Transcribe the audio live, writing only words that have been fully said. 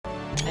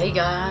Hey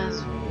guys,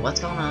 what's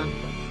going on?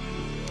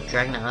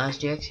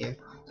 liserdx here.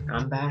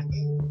 I'm back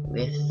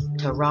with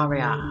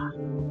Terraria.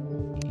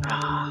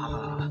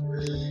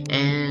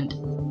 And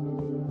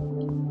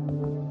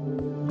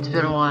it's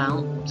been a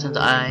while since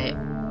I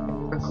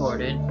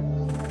recorded,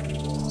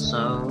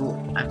 so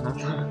I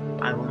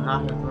will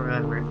not have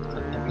remembered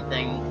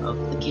everything of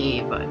the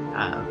cave I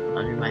have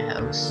under my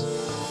house.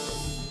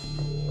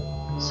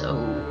 So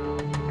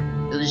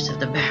you'll just have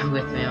to bear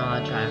with me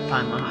while I try to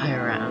find my way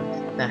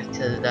around back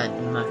to that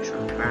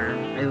mushroom farm.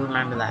 I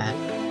remember that.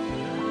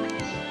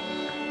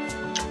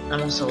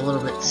 I'm also a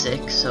little bit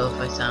sick, so if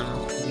I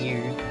sound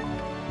weird,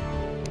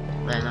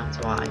 then that's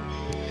why.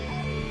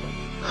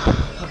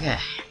 Okay,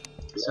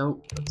 so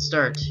let's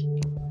start.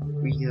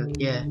 Reboot,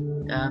 yeah.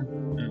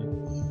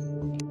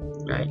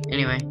 Right.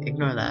 Anyway,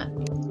 ignore that.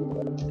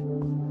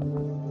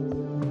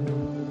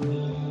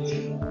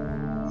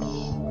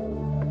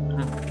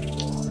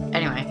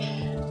 Anyway.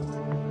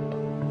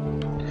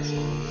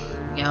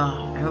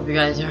 I hope you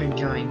guys are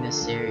enjoying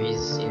this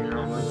series. You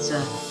know, it's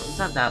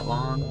not that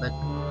long, but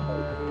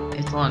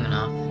it's long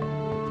enough.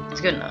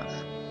 It's good enough.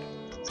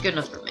 It's good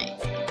enough for me.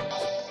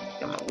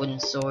 Got my wooden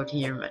sword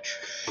here, my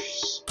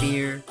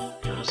spear. I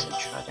almost said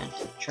trident.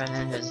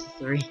 Trident has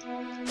 3.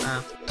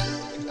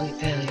 Complete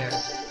failure.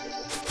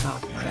 Oh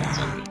crap,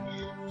 zombie.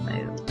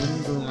 My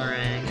wooden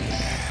boomerang.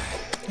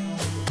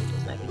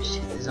 I can just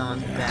hit the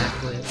zombie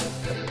back with.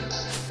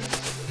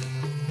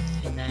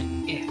 And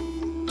then, yeah.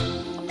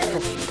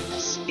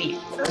 Speed.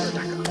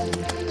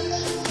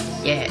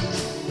 Yeah.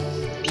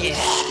 Yeah.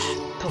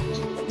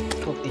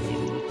 Poke it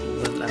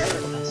with my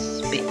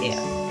spit. Yeah.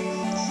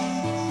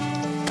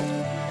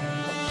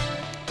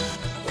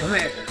 Come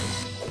here.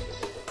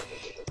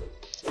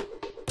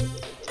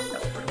 No,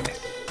 come here.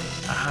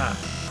 Aha.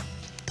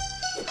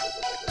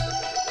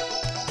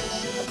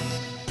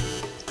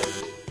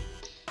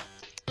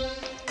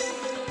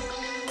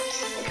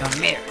 Come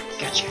here.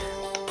 Gotcha.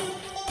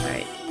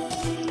 Alright.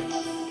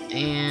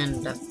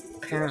 And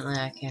apparently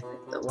I can't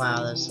pick the.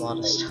 Wow, there's a lot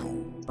of stuff.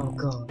 Oh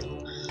god.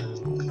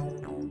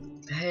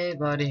 Hey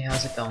buddy,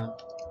 how's it going?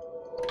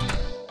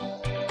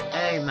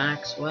 Hey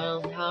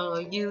Maxwell, how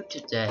are you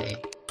today?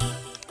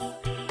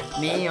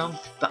 Me, I'm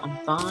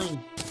fine.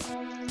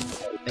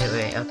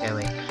 Wait, okay,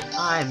 wait.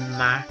 Hi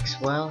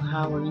Maxwell,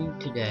 how are you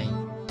today?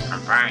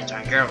 I'm fine,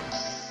 thank you.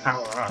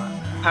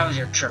 How was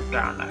your trip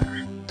down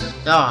there?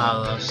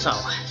 Oh,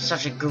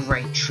 such a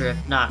great trip.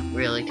 Not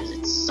really, because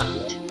it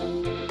sucked.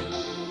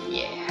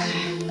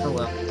 Yeah. Oh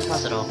well,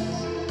 pause it all.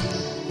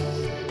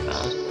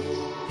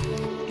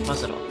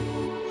 Pause it all.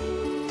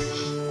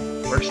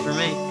 Works for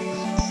me.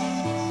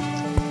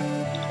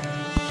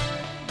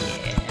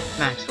 Yeah,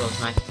 Maxwell's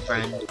my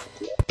friend,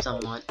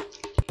 somewhat.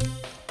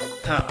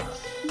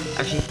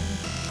 Actually,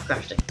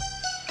 crafting.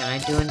 Can I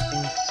do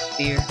anything with the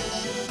spear?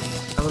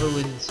 How about a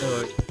wooden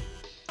sword?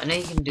 I know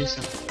you can do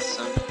something with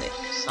some weapons.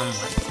 I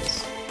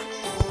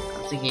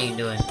don't think you can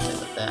do anything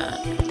with that.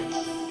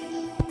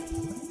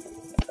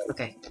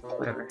 Okay,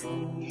 whatever.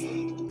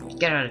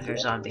 Get out of here,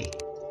 zombie.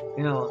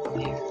 You're not welcome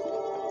here.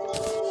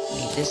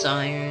 Need this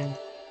iron,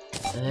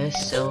 this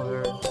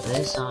silver,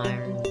 this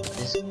iron,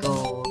 this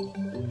gold,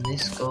 and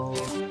this gold.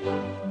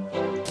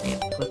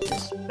 And put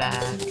this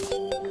back.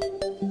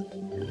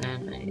 And then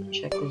I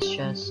check this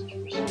chest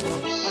for some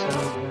more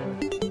silver,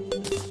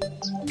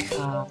 some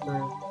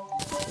copper.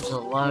 There's a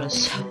lot of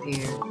stuff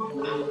here.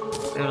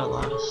 Got a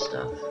lot of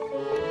stuff.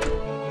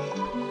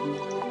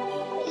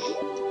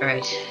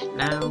 Alright,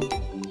 now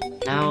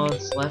all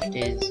that's left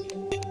is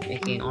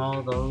making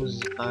all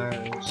those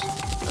bars.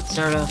 Let's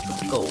start off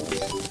with gold.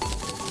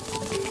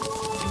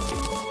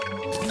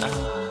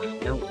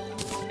 Nope.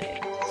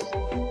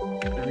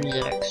 There's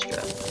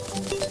extra.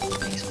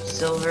 Make some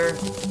silver.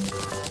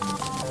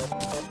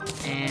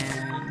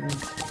 And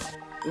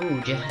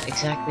ooh, just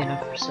exactly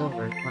enough for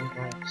silver.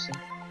 25%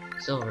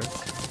 silver.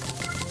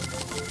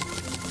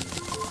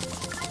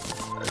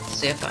 Let's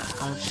see if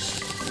how much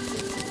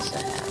does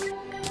that have?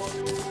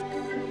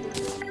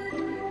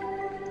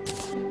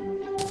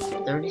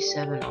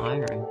 37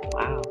 iron.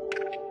 Wow.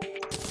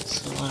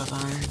 That's a lot of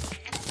iron.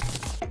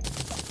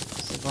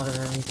 It's a lot of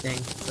everything,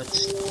 but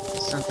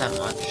it's not that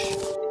much.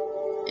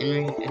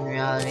 In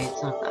reality,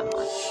 it's not that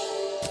much.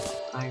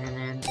 Iron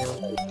anvil.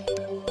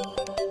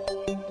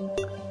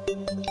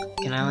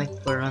 Can I like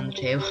put it on the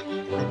table?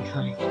 That'd be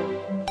funny.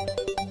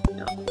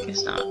 No,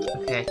 guess not.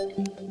 Okay.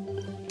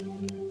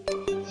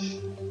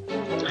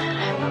 And I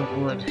have no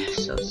wood,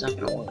 so it's not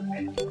gonna work.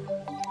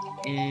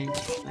 And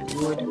my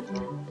wood.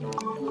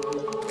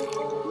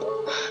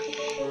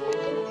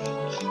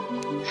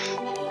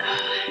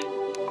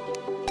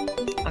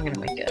 I'm gonna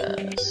make a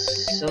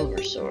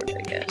silver sword,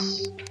 I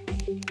guess.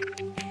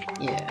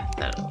 Yeah,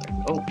 that'll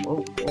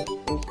work.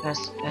 Oh,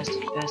 past it.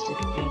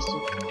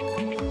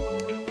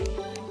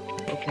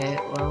 Okay,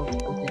 well,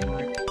 that didn't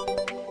work.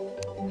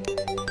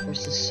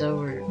 Where's the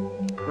silver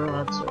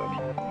broadsword?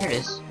 Here it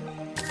is.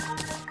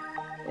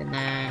 And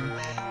then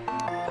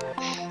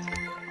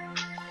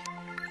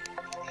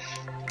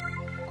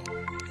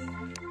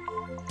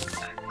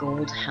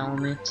gold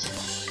helmet.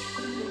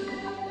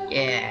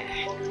 Yeah.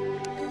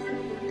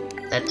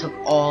 That took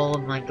all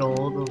of my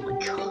gold. Oh my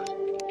god.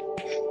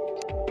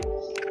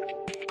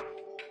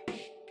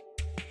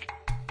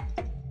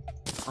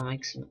 I'll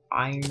make some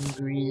iron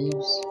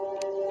greaves.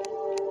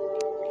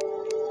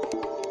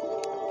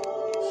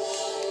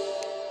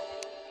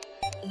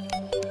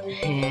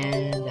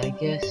 And I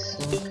guess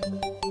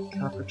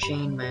copper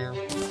chainmail.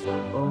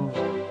 Boom.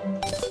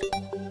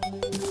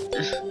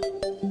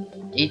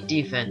 8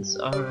 defense.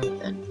 Alright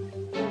then.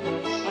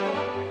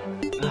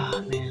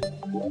 Ah, man.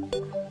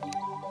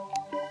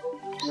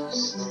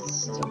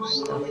 So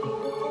stuffy.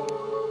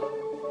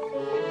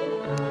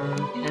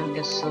 Can I make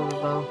a silver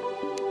bow?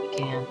 I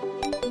can.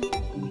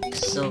 I'll make a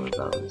silver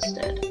bow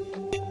instead.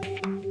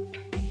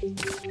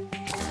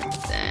 And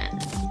then,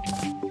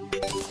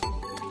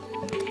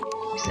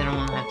 because I don't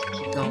want to have to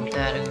keep going with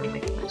that, I'm gonna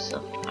make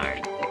myself an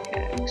iron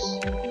pickaxe.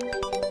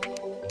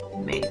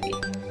 Maybe.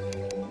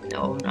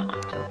 No,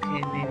 not.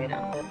 Okay, maybe not.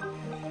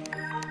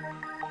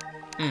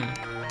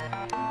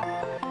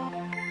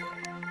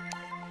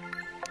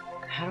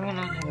 How do I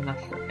not have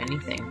enough for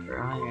anything for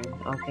iron?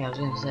 Okay, I was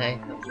gonna say,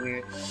 that's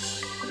weird.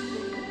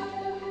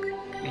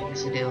 I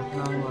guess I do. Oh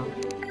well.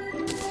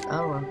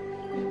 Oh well.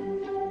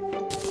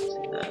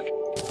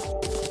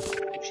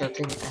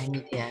 I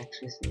need the axe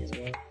with me as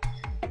well.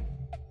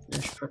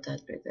 Let's put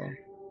that right there.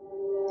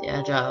 The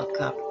agile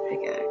copper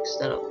pickaxe.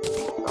 That'll be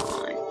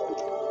fine.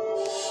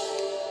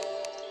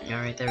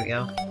 Alright, there we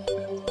go.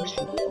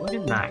 Where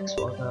did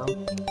Maxwell go?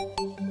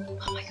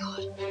 Oh my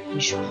god. He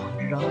just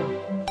wandered off.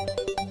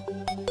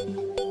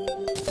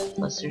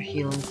 Lesser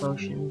healing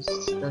potions.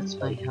 That's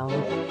my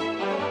health.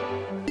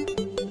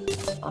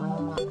 I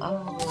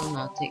will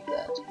not take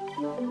that.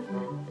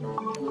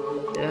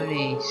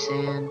 Dirty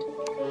sand.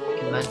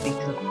 Can mud be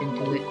cooked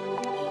into it?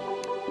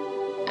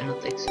 I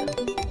don't think so.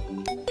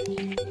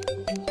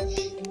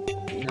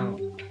 No.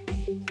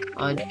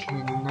 Mud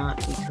cannot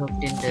be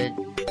cooked into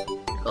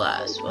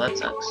glass. Well, that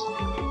sucks.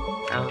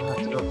 I'll have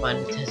to go find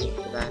a desert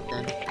for that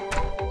then.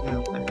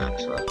 No, find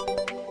Maxwell.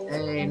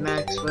 Hey,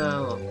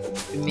 Maxwell. Look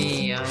at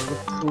me. I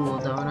look cool,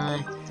 don't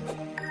I?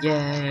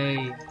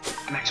 Yay.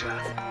 Maxwell.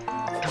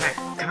 Come here.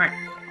 Come here.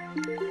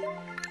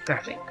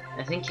 Crafting.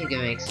 I think you can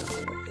make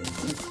something with it.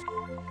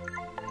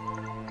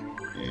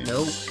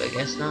 Nope, I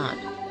guess not.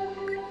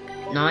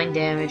 9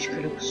 damage,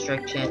 critical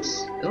strike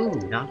chance. Ooh,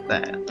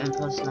 knockback. And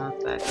plus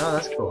knockback. Oh,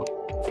 that's cool.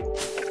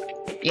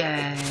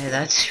 Yeah,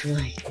 that's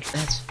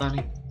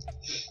funny.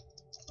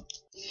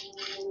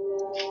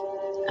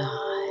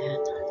 Oh, yeah,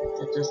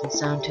 that doesn't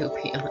sound too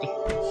appealing.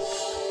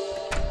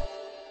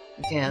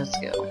 Okay, let's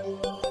go.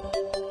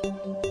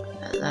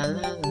 La,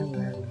 la, la,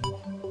 la.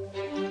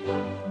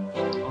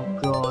 Oh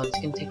god, it's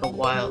gonna take a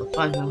while to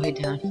find my way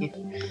down here.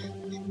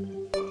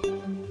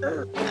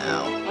 Ow,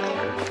 that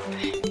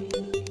hurt.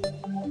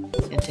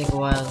 It's gonna take a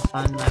while to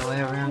find my way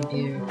around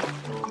here.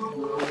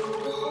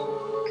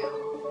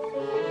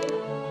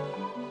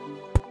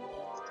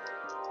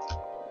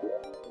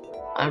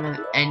 I don't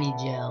have any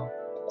gel.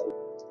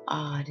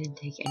 Oh, I didn't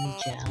take any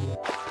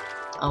gel.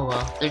 Oh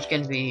well, there's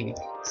gonna be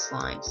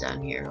slimes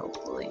down here,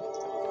 hopefully.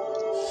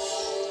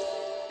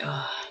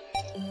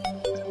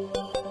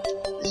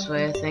 This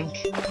way, I think.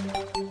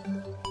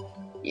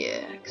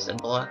 Yeah, because I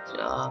blocked it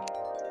off.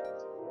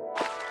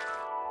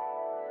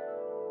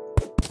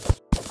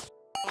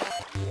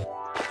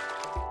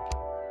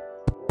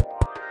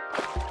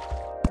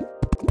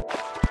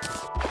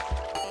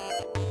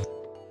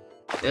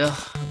 Ugh,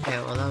 okay,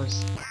 well that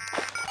was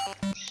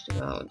just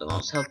about the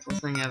most helpful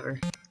thing ever.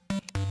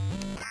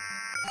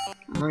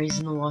 I'm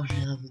raising the water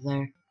level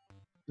there.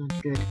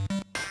 Not good.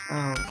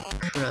 Oh,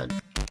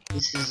 crud.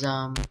 This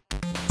isn't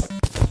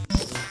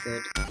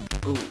good.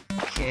 Ooh,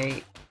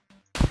 okay.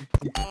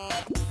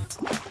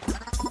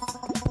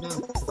 No,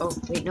 oh,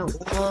 wait, no,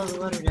 follow the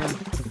water down.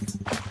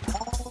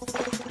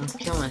 I'll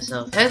kill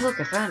myself. Hey, look,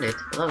 I found it.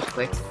 Well, that was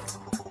quick.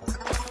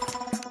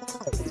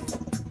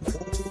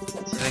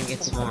 See if I can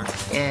get some more.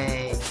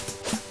 Yay.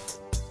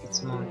 Get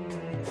some more.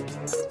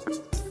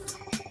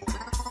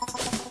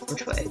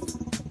 Which way?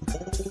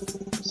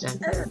 It's down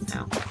here.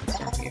 No, it's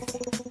down here.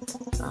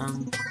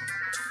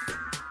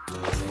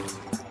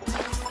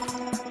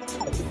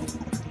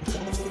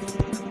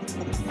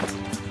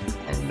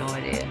 I have no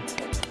idea.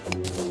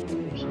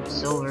 There's some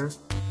silver.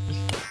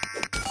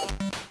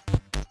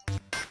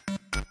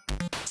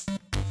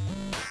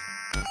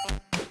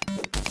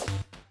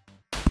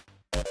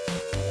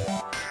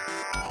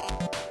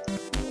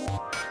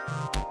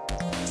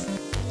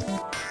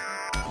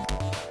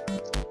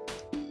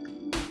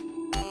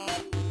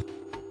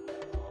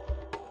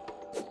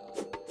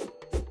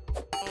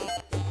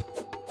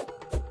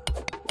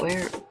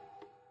 Where?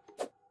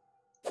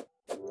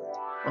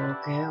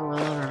 Okay, well, I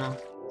don't know.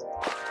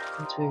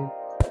 That's weird.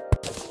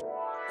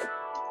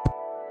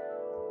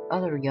 Oh,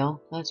 there we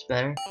go. That's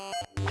better.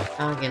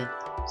 Now I can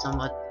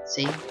somewhat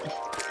see.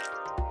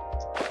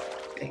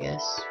 I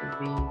guess would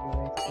be the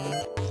right thing.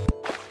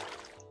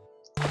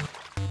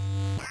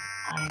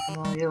 I have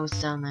no idea what's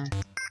down there.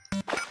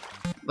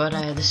 But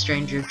I had the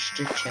strange urge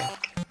to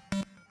check.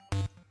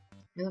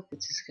 Hey, look,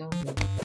 it's a skeleton.